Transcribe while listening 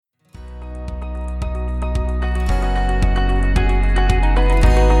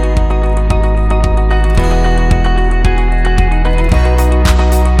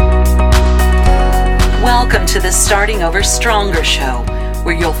the Starting Over Stronger show,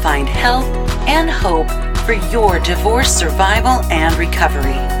 where you'll find help and hope for your divorce survival and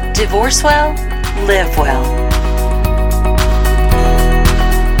recovery. Divorce well, live well.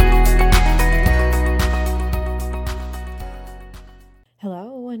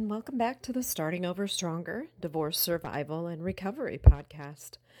 Hello, and welcome back to the Starting Over Stronger Divorce Survival and Recovery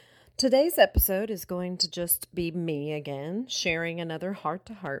podcast. Today's episode is going to just be me again, sharing another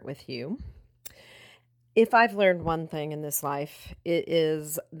heart-to-heart with you. If I've learned one thing in this life, it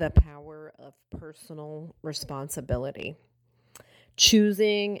is the power of personal responsibility.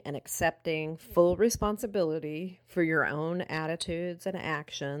 Choosing and accepting full responsibility for your own attitudes and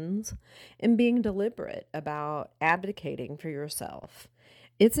actions, and being deliberate about abdicating for yourself.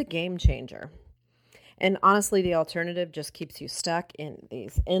 It's a game changer. And honestly, the alternative just keeps you stuck in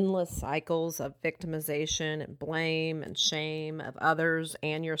these endless cycles of victimization and blame and shame of others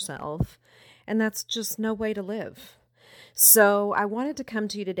and yourself. And that's just no way to live. So I wanted to come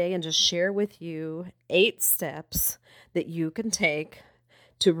to you today and just share with you 8 steps that you can take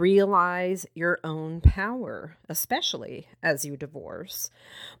to realize your own power, especially as you divorce.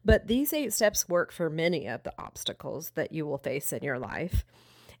 But these 8 steps work for many of the obstacles that you will face in your life.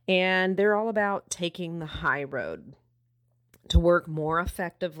 And they're all about taking the high road to work more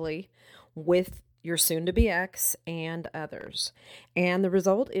effectively with your soon-to-be ex and others. And the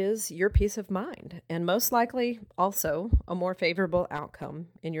result is your peace of mind, and most likely also a more favorable outcome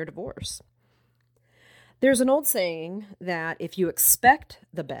in your divorce. There's an old saying that if you expect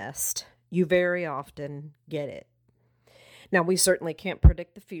the best, you very often get it. Now, we certainly can't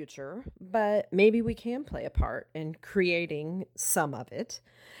predict the future, but maybe we can play a part in creating some of it.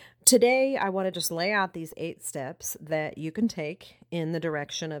 Today, I want to just lay out these 8 steps that you can take in the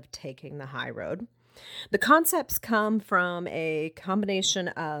direction of taking the high road. The concepts come from a combination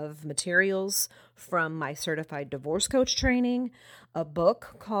of materials from my certified divorce coach training, a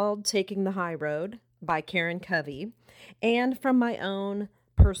book called Taking the High Road by Karen Covey, and from my own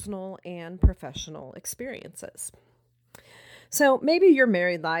personal and professional experiences. So maybe your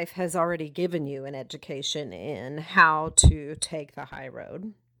married life has already given you an education in how to take the high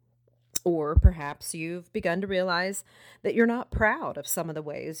road. Or perhaps you've begun to realize that you're not proud of some of the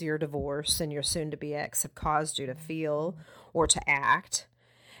ways your divorce and your soon-to-be ex have caused you to feel or to act.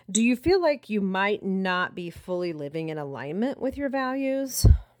 Do you feel like you might not be fully living in alignment with your values?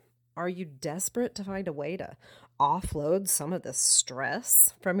 Are you desperate to find a way to offload some of the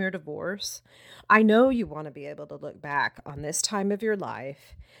stress from your divorce? I know you want to be able to look back on this time of your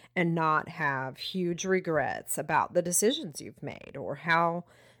life and not have huge regrets about the decisions you've made or how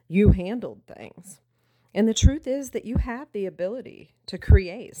you handled things. And the truth is that you have the ability to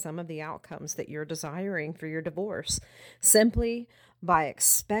create some of the outcomes that you're desiring for your divorce simply by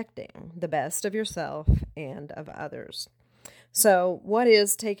expecting the best of yourself and of others. So what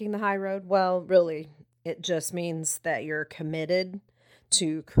is taking the high road? Well, really, it just means that you're committed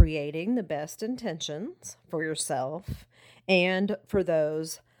to creating the best intentions for yourself and for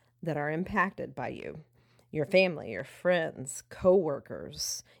those that are impacted by you. Your family, your friends,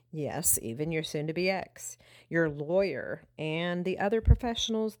 coworkers, yes, even your soon-to-be ex, your lawyer, and the other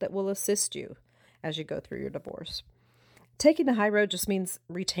professionals that will assist you as you go through your divorce. Taking the high road just means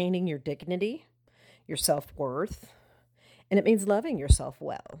retaining your dignity, your self-worth, and it means loving yourself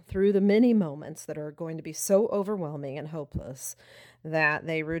well through the many moments that are going to be so overwhelming and hopeless that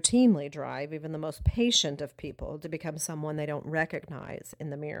they routinely drive even the most patient of people to become someone they don't recognize in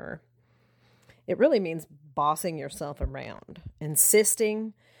the mirror. It really means bossing yourself around,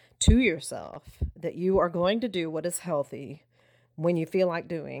 insisting to yourself that you are going to do what is healthy when you feel like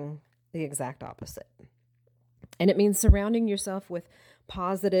doing the exact opposite. And it means surrounding yourself with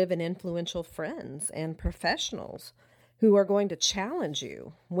positive and influential friends and professionals who are going to challenge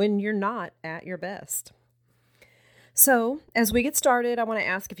you when you're not at your best. So, as we get started, I want to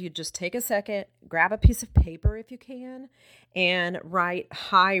ask if you just take a second, grab a piece of paper if you can, and write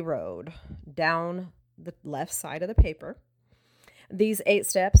high road down the left side of the paper. These 8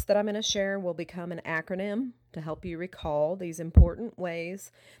 steps that I'm going to share will become an acronym to help you recall these important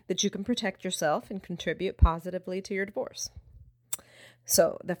ways that you can protect yourself and contribute positively to your divorce.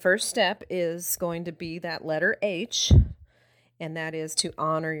 So the first step is going to be that letter H, and that is to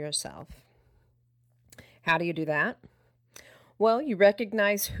honor yourself. How do you do that? Well, you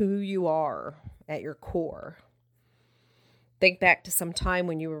recognize who you are at your core. Think back to some time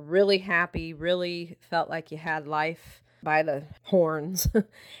when you were really happy, really felt like you had life by the horns,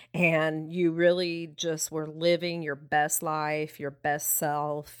 and you really just were living your best life, your best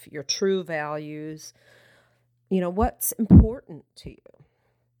self, your true values. You know, what's important to you?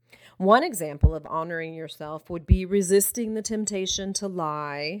 One example of honoring yourself would be resisting the temptation to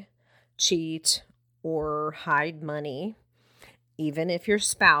lie, cheat, or hide money, even if your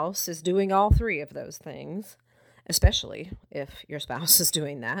spouse is doing all three of those things, especially if your spouse is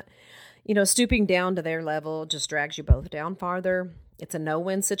doing that. Stooping down to their level just drags you both down farther. It's a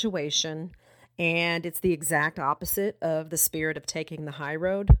no-win situation, and it's the exact opposite of the spirit of taking the high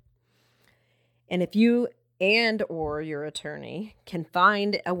road. And if you or your attorney can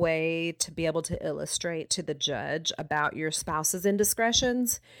find a way to be able to illustrate to the judge about your spouse's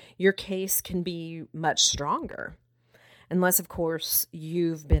indiscretions, your case can be much stronger. Unless, of course,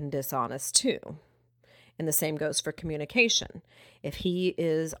 you've been dishonest too. And the same goes for communication. If he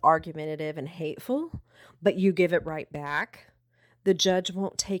is argumentative and hateful, but you give it right back, the judge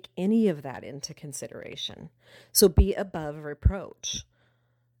won't take any of that into consideration. So be above reproach.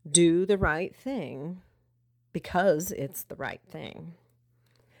 Do the right thing because it's the right thing.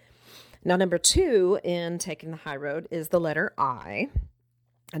 Now, number 2 in taking the high road is the letter I,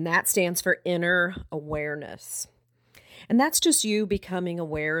 and that stands for inner awareness. And that's just you becoming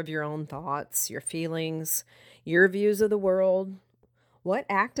aware of your own thoughts, your feelings, your views of the world, what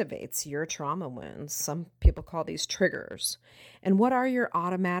activates your trauma wounds. Some people call these triggers. And what are your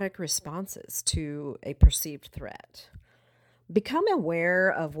automatic responses to a perceived threat? Become aware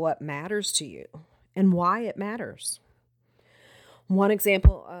of what matters to you and why it matters. One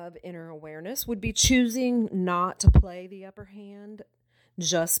example of inner awareness would be choosing not to play the upper hand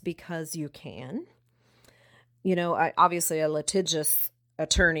just because you can. Obviously a litigious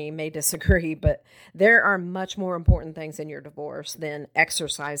attorney may disagree, but there are much more important things in your divorce than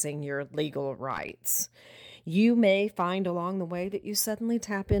exercising your legal rights. You may find along the way that you suddenly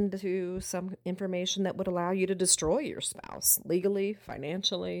tap into some information that would allow you to destroy your spouse legally,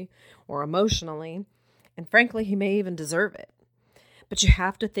 financially, or emotionally. And frankly, he may even deserve it. But you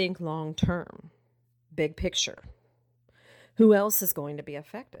have to think long term, big picture. Who else is going to be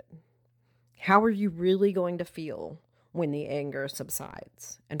affected? How are you really going to feel when the anger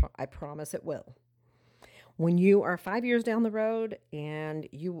subsides? And I promise it will. When you are 5 years down the road and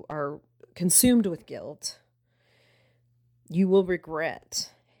you are consumed with guilt, you will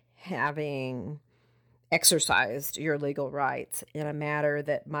regret having exercised your legal rights in a matter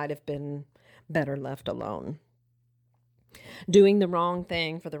that might have been better left alone. Doing the wrong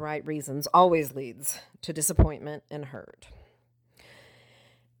thing for the right reasons always leads to disappointment and hurt.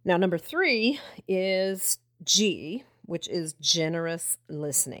 Now, number 3 is G, which is generous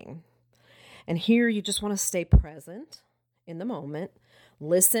listening. And here you just want to stay present in the moment,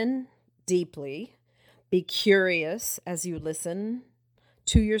 listen deeply, be curious as you listen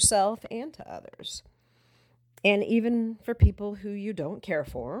to yourself and to others. And even for people who you don't care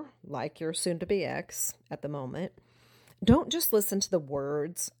for, like your soon-to-be ex at the moment, don't just listen to the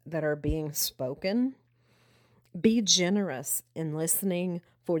words that are being spoken. Be generous in listening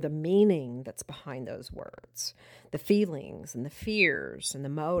for the meaning that's behind those words, the feelings and the fears and the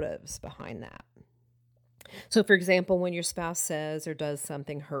motives behind that. So, for example, when your spouse says or does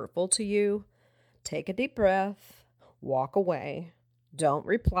something hurtful to you, take a deep breath, walk away, don't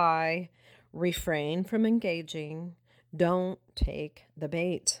reply, refrain from engaging, don't take the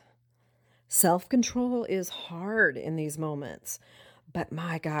bait. Self-control is hard in these moments, but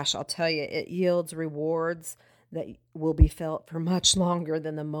my gosh, I'll tell you, it yields rewards that will be felt for much longer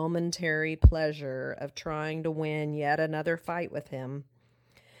than the momentary pleasure of trying to win yet another fight with him.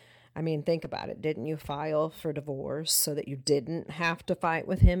 I mean, think about it. Didn't you file for divorce so that you didn't have to fight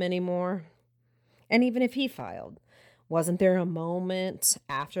with him anymore? And even if he filed, wasn't there a moment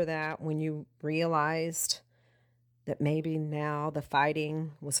after that when you realized that maybe now the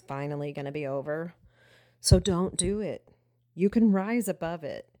fighting was finally going to be over? So don't do it. You can rise above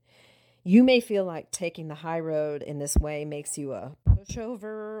it. You may feel like taking the high road in this way makes you a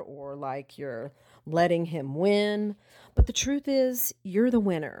pushover or like you're letting him win. But the truth is, you're the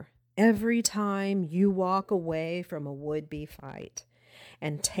winner every time you walk away from a would-be fight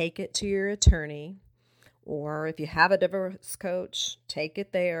and take it to your attorney, or if you have a divorce coach, take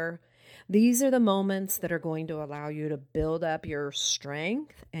it there. These are the moments that are going to allow you to build up your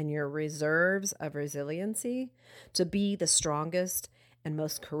strength and your reserves of resiliency to be the strongest and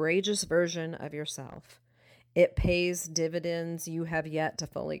most courageous version of yourself. It pays dividends you have yet to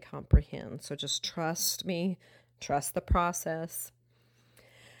fully comprehend. So just trust me, trust the process.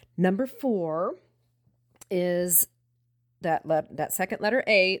 Number 4 is that second letter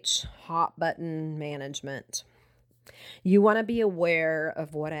H, hot button management. You want to be aware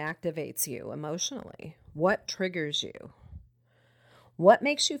of what activates you emotionally, what triggers you, what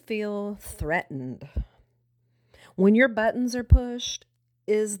makes you feel threatened. When your buttons are pushed,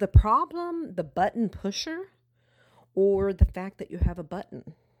 Is the problem the button pusher or the fact that you have a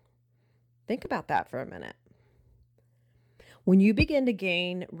button? Think about that for a minute. When you begin to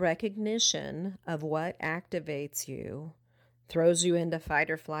gain recognition of what activates you, throws you into fight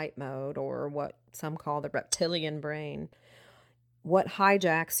or flight mode, or what some call the reptilian brain, what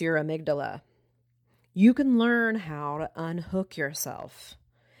hijacks your amygdala, you can learn how to unhook yourself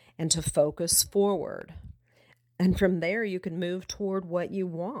and to focus forward. And from there, you can move toward what you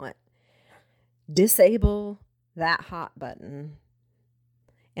want. Disable that hot button,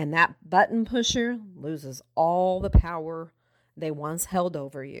 and that button pusher loses all the power they once held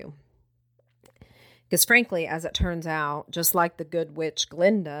over you. Because frankly, as it turns out, just like the good witch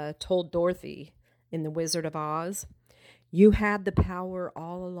Glinda told Dorothy in The Wizard of Oz, you had the power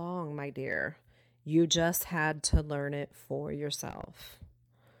all along, my dear. You just had to learn it for yourself.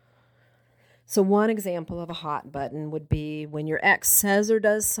 So one example of a hot button would be when your ex says or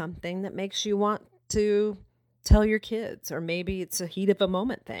does something that makes you want to tell your kids, or maybe it's a heat of a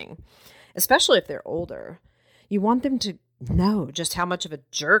moment thing, especially if they're older. You want them to know just how much of a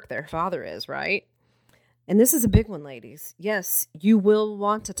jerk their father is, right? And this is a big one, ladies. Yes, you will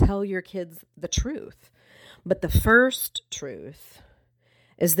want to tell your kids the truth. But the first truth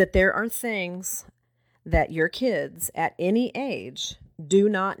is that there are things that your kids at any age do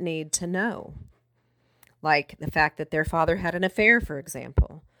not need to know. Like the fact that their father had an affair, for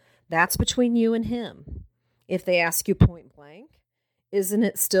example. That's between you and him. If they ask you point blank, isn't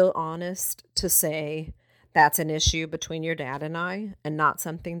it still honest to say that's an issue between your dad and I and not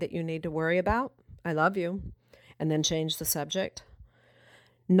something that you need to worry about? I love you. And then change the subject.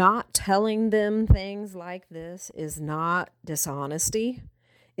 Not telling them things like this is not dishonesty.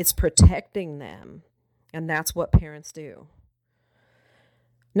 It's protecting them. And that's what parents do.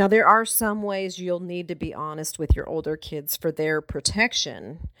 Now, there are some ways you'll need to be honest with your older kids for their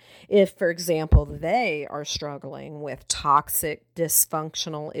protection. If, for example, they are struggling with toxic,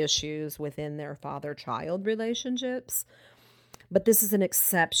 dysfunctional issues within their father-child relationships. But this is an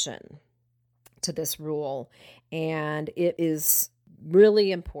exception to this rule, and it is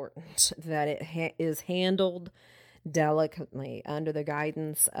really important that it is handled delicately under the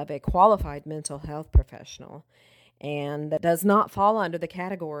guidance of a qualified mental health professional, and that does not fall under the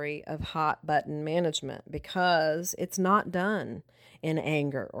category of hot button management because it's not done in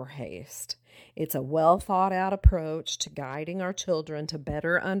anger or haste. It's a well thought out approach to guiding our children to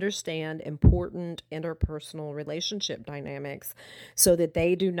better understand important interpersonal relationship dynamics so that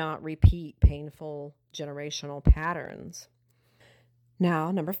they do not repeat painful generational patterns.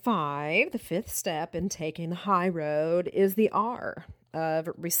 Now, number 5, the 5th step in taking the high road is the R of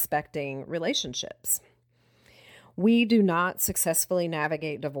respecting relationships. We do not successfully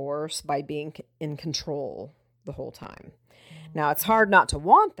navigate divorce by being in control the whole time. Now, it's hard not to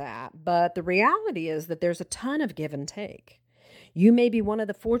want that, but the reality is that there's a ton of give and take. You may be one of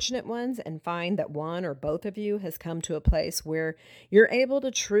the fortunate ones and find that one or both of you has come to a place where you're able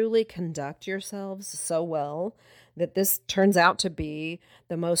to truly conduct yourselves so well that this turns out to be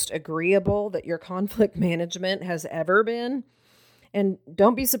the most agreeable that your conflict management has ever been. And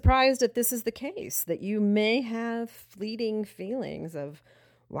don't be surprised if this is the case, that you may have fleeting feelings of,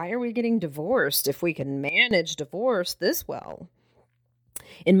 why are we getting divorced if we can manage divorce this well?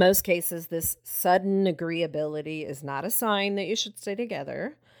 In most cases, this sudden agreeability is not a sign that you should stay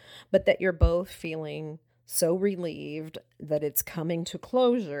together, but that you're both feeling so relieved that it's coming to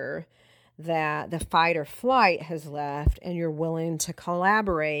closure, that the fight or flight has left, and you're willing to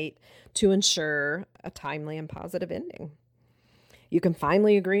collaborate to ensure a timely and positive ending. You can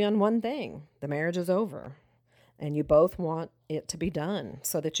finally agree on one thing. The marriage is over, and you both want it to be done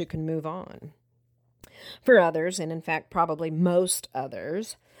so that you can move on. For others, and in fact probably most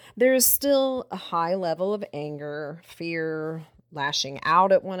others, there is still a high level of anger, fear, lashing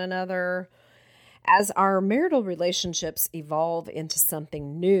out at one another. As our marital relationships evolve into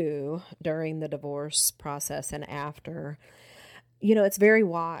something new during the divorce process and after, it's very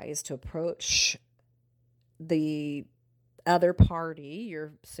wise to approach the other party,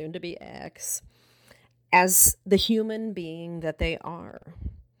 your soon-to-be ex, as the human being that they are.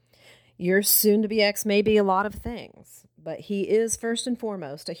 Your soon-to-be ex may be a lot of things, but he is first and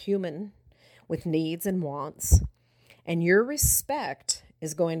foremost a human with needs and wants, and your respect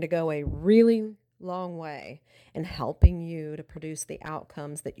is going to go a really long way in helping you to produce the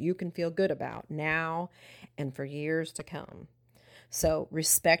outcomes that you can feel good about now and for years to come. So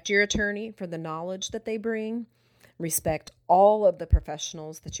respect your attorney for the knowledge that they bring. Respect all of the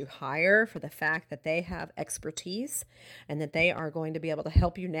professionals that you hire for the fact that they have expertise and that they are going to be able to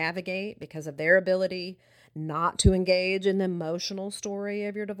help you navigate because of their ability not to engage in the emotional story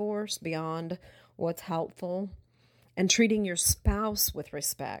of your divorce beyond what's helpful. And treating your spouse with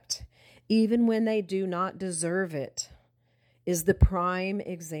respect, even when they do not deserve it, is the prime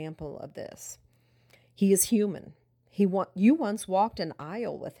example of this. He is human. You once walked an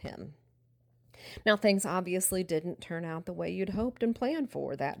aisle with him. Now, things obviously didn't turn out the way you'd hoped and planned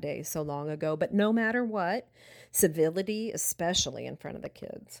for that day so long ago, but no matter what, civility, especially in front of the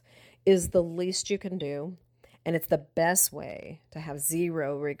kids, is the least you can do, and it's the best way to have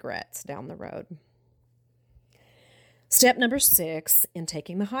zero regrets down the road. Step number 6 in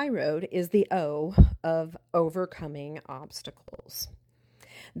taking the high road is the O of overcoming obstacles.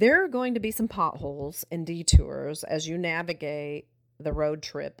 There are going to be some potholes and detours as you navigate the road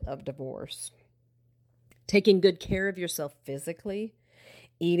trip of divorce. Taking good care of yourself physically,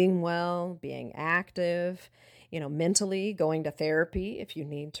 eating well, being active, mentally, going to therapy if you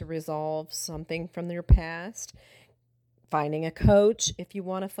need to resolve something from your past, finding a coach if you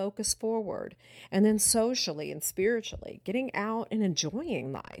want to focus forward, and then socially and spiritually, getting out and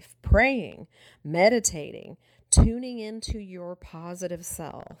enjoying life, praying, meditating, tuning into your positive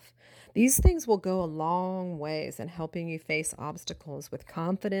self. These things will go a long ways in helping you face obstacles with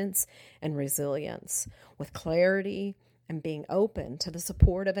confidence and resilience, with clarity and being open to the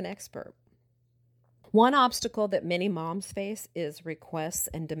support of an expert. One obstacle that many moms face is requests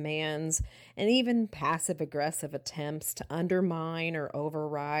and demands and even passive-aggressive attempts to undermine or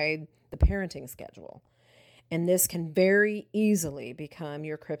override the parenting schedule. And this can very easily become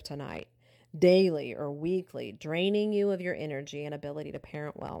your kryptonite, daily or weekly, draining you of your energy and ability to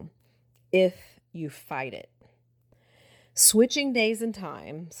parent well, if you fight it. Switching days and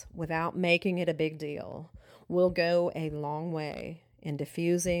times without making it a big deal will go a long way in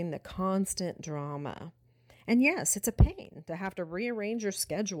diffusing the constant drama. And yes, it's a pain to have to rearrange your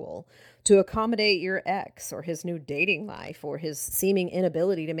schedule to accommodate your ex or his new dating life or his seeming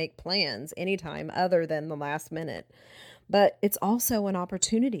inability to make plans anytime other than the last minute. But it's also an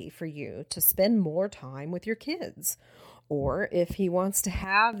opportunity for you to spend more time with your kids, or if he wants to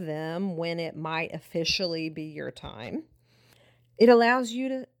have them when it might officially be your time. It allows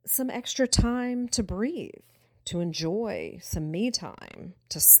you some extra time to breathe, to enjoy some me time,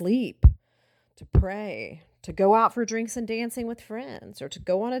 to sleep, to pray, to go out for drinks and dancing with friends, or to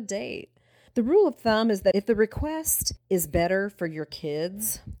go on a date. The rule of thumb is that if the request is better for your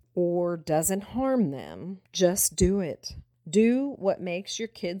kids or doesn't harm them, just do it. Do what makes your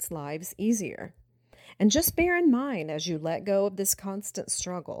kids' lives easier. And just bear in mind as you let go of this constant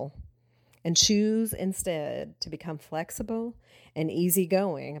struggle and choose instead to become flexible and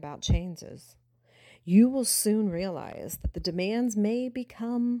easygoing about changes, you will soon realize that the demands may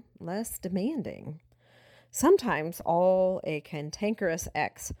become less demanding. Sometimes all a cantankerous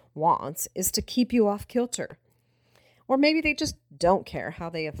ex wants is to keep you off kilter. Or maybe they just don't care how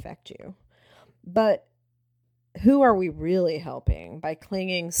they affect you. But who are we really helping by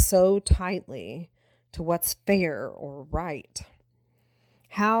clinging so tightly to what's fair or right?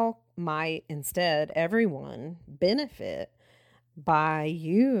 How might instead everyone benefit by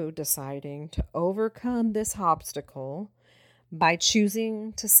you deciding to overcome this obstacle by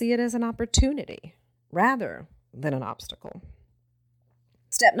choosing to see it as an opportunity rather than an obstacle?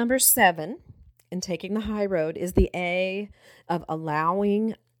 Step number 7 in taking the high road is the A of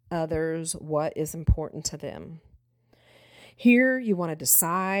allowing others what is important to them. Here you want to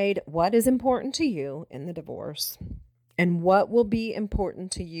decide what is important to you in the divorce and what will be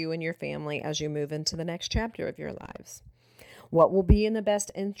important to you and your family as you move into the next chapter of your lives. What will be in the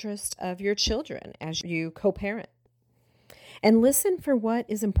best interest of your children as you co-parent. And listen for what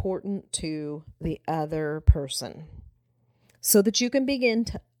is important to the other person so that you can begin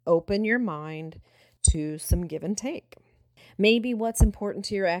to open your mind to some give and take. Maybe what's important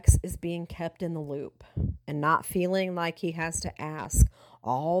to your ex is being kept in the loop and not feeling like he has to ask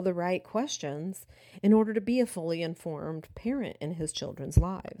all the right questions in order to be a fully informed parent in his children's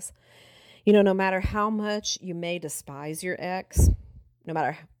lives. No matter how much you may despise your ex, no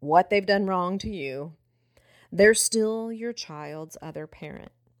matter what they've done wrong to you, they're still your child's other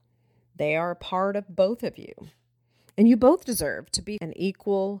parent. They are a part of both of you, and you both deserve to be an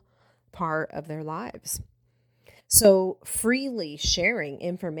equal part of their lives. So freely sharing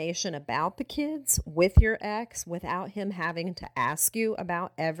information about the kids with your ex without him having to ask you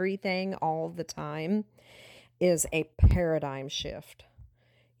about everything all the time is a paradigm shift.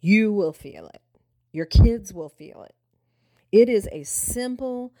 You will feel it. Your kids will feel it. It is a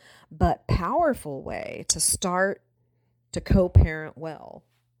simple but powerful way to start to co-parent well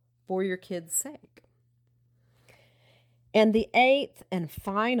for your kids' sake. And the eighth and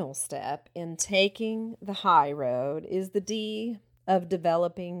final step in taking the high road is the D of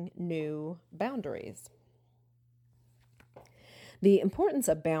developing new boundaries. The importance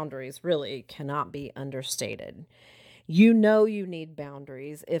of boundaries really cannot be understated. You know you need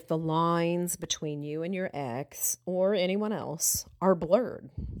boundaries if the lines between you and your ex or anyone else are blurred,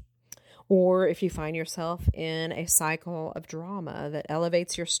 or if you find yourself in a cycle of drama that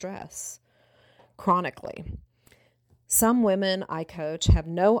elevates your stress chronically. Some women I coach have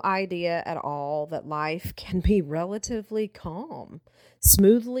no idea at all that life can be relatively calm,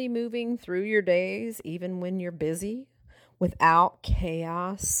 smoothly moving through your days, even when you're busy, without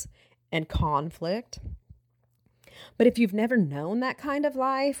chaos and conflict. But if you've never known that kind of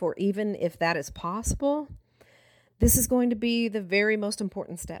life, or even if that is possible, this is going to be the very most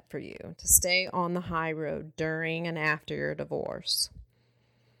important step for you to stay on the high road during and after your divorce.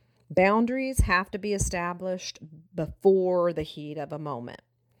 Boundaries have to be established before the heat of a moment.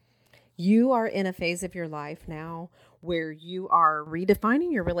 You are in a phase of your life now where you are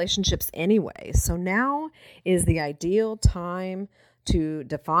redefining your relationships anyway. So now is the ideal time to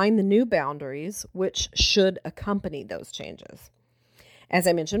define the new boundaries, which should accompany those changes. As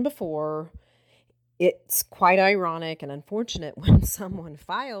I mentioned before, it's quite ironic and unfortunate when someone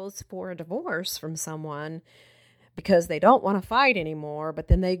files for a divorce from someone because they don't want to fight anymore, but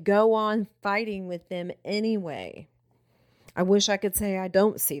then they go on fighting with them anyway. I wish I could say I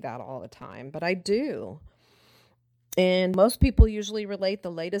don't see that all the time, but I do. And most people usually relate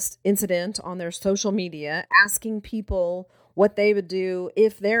the latest incident on their social media, asking people what they would do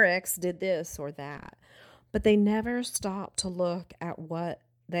if their ex did this or that. But they never stop to look at what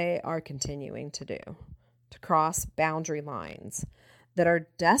they are continuing to do, to cross boundary lines that are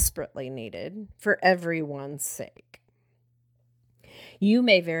desperately needed for everyone's sake. You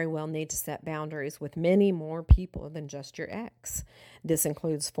may very well need to set boundaries with many more people than just your ex. This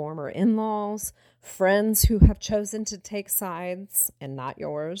includes former in-laws, friends who have chosen to take sides and not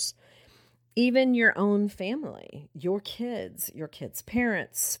yours, even your own family, your kids'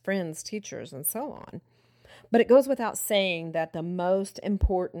 parents, friends, teachers, and so on. But it goes without saying that the most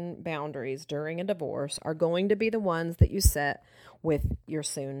important boundaries during a divorce are going to be the ones that you set with your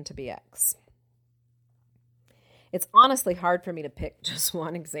soon-to-be ex. It's honestly hard for me to pick just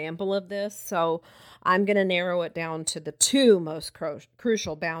one example of this, so I'm going to narrow it down to the two most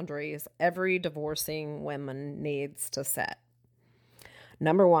crucial boundaries every divorcing woman needs to set.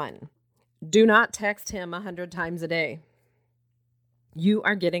 Number one, do not text him 100 times a day. You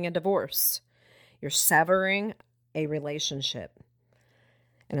are getting a divorce. You're severing a relationship.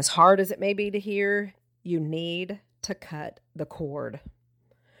 And as hard as it may be to hear, you need to cut the cord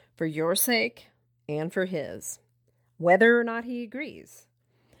for your sake and for his, whether or not he agrees.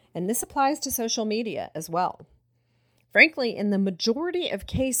 And this applies to social media as well. Frankly, in the majority of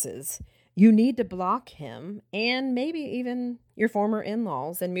cases, you need to block him and maybe even your former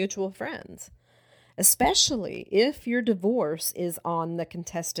in-laws and mutual friends, especially if your divorce is on the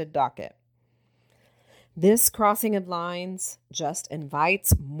contested docket. This crossing of lines just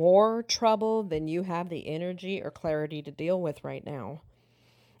invites more trouble than you have the energy or clarity to deal with right now.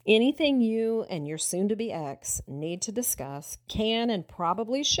 Anything you and your soon-to-be ex need to discuss can and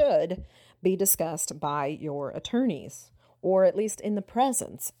probably should be discussed by your attorneys, or at least in the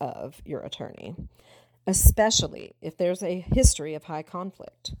presence of your attorney, especially if there's a history of high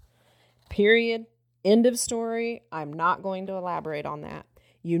conflict. Period. End of story. I'm not going to elaborate on that.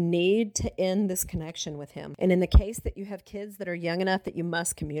 You need to end this connection with him. And in the case that you have kids that are young enough that you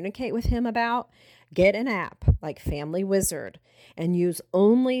must communicate with him about, get an app like Family Wizard and use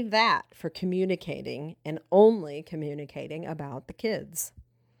only that for communicating and only communicating about the kids.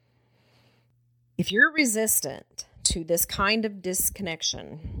 If you're resistant to this kind of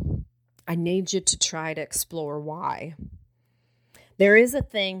disconnection, I need you to try to explore why. There is a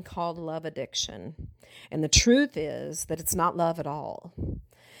thing called love addiction, and the truth is that it's not love at all.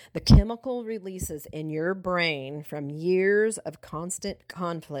 The chemical releases in your brain from years of constant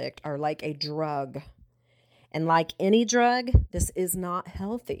conflict are like a drug. And like any drug, this is not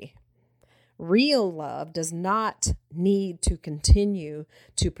healthy. Real love does not need to continue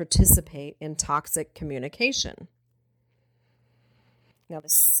to participate in toxic communication. Now, the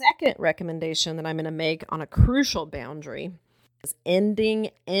second recommendation that I'm going to make on a crucial boundary is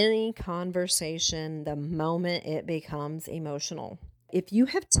ending any conversation the moment it becomes emotional. If you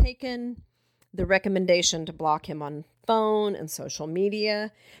have taken the recommendation to block him on phone and social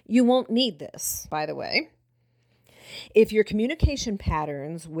media, you won't need this, by the way. If your communication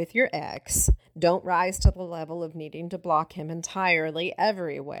patterns with your ex don't rise to the level of needing to block him entirely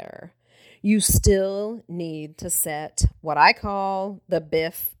everywhere, you still need to set what I call the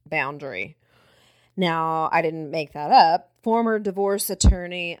BIF boundary. Now, I didn't make that up. Former divorce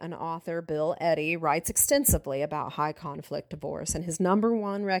attorney and author Bill Eddy writes extensively about high conflict divorce, and his number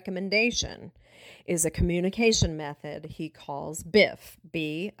one recommendation is a communication method he calls BIF,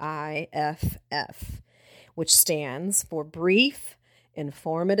 B-I-F-F, which stands for brief,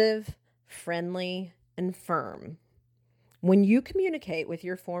 informative, friendly, and firm. When you communicate with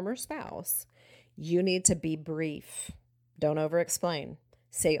your former spouse, you need to be brief. Don't over-explain.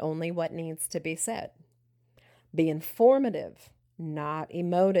 Say only what needs to be said. Be informative, not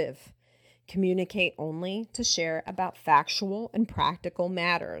emotive. Communicate only to share about factual and practical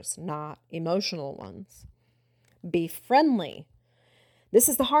matters, not emotional ones. Be friendly. This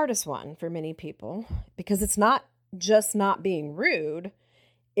is the hardest one for many people because it's not just not being rude,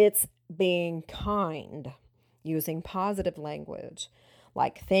 it's being kind, using positive language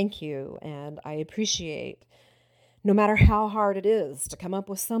like thank you and I appreciate. No matter how hard it is to come up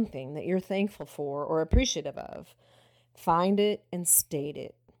with something that you're thankful for or appreciative of, find it and state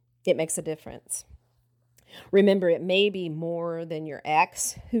it. It makes a difference. Remember, it may be more than your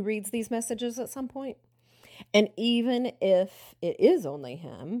ex who reads these messages at some point. And even if it is only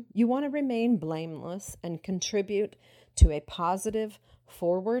him, you want to remain blameless and contribute to a positive,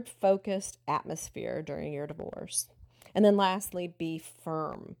 forward-focused atmosphere during your divorce. And then lastly, be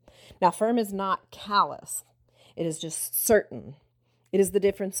firm. Now, firm is not callous. It is just certain. It is the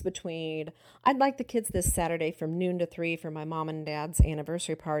difference between, I'd like the kids this Saturday from noon to 3 for my mom and dad's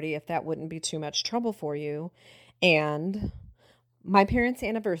anniversary party, if that wouldn't be too much trouble for you, and my parents'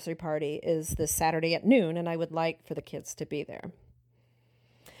 anniversary party is this Saturday at noon, and I would like for the kids to be there.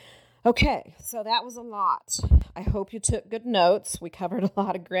 Okay, so that was a lot. I hope you took good notes. We covered a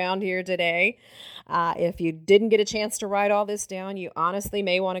lot of ground here today. If you didn't get a chance to write all this down, you honestly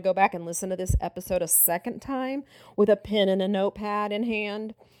may want to go back and listen to this episode a second time with a pen and a notepad in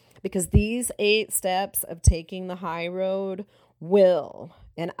hand, because these 8 steps of taking the high road will,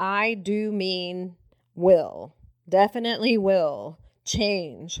 and I do mean will, definitely will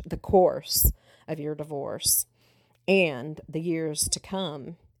change the course of your divorce and the years to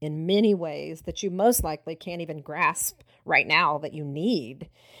come in many ways that you most likely can't even grasp right now that you need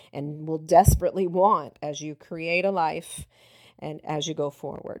and will desperately want as you create a life and as you go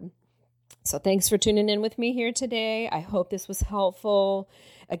forward. So thanks for tuning in with me here today. I hope this was helpful.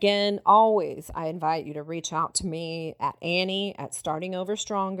 Again, always, I invite you to reach out to me at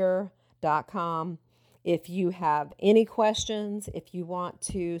Annie@startingoverstronger.com. If you have any questions, if you want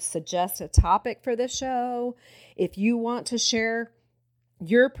to suggest a topic for the show, if you want to share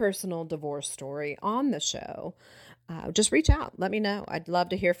your personal divorce story on the show, just reach out. Let me know. I'd love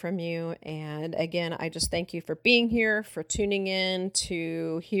to hear from you. And again, I just thank you for being here, for tuning in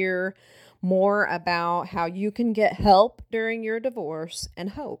to hear more about how you can get help during your divorce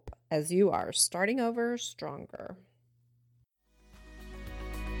and hope as you are starting over stronger.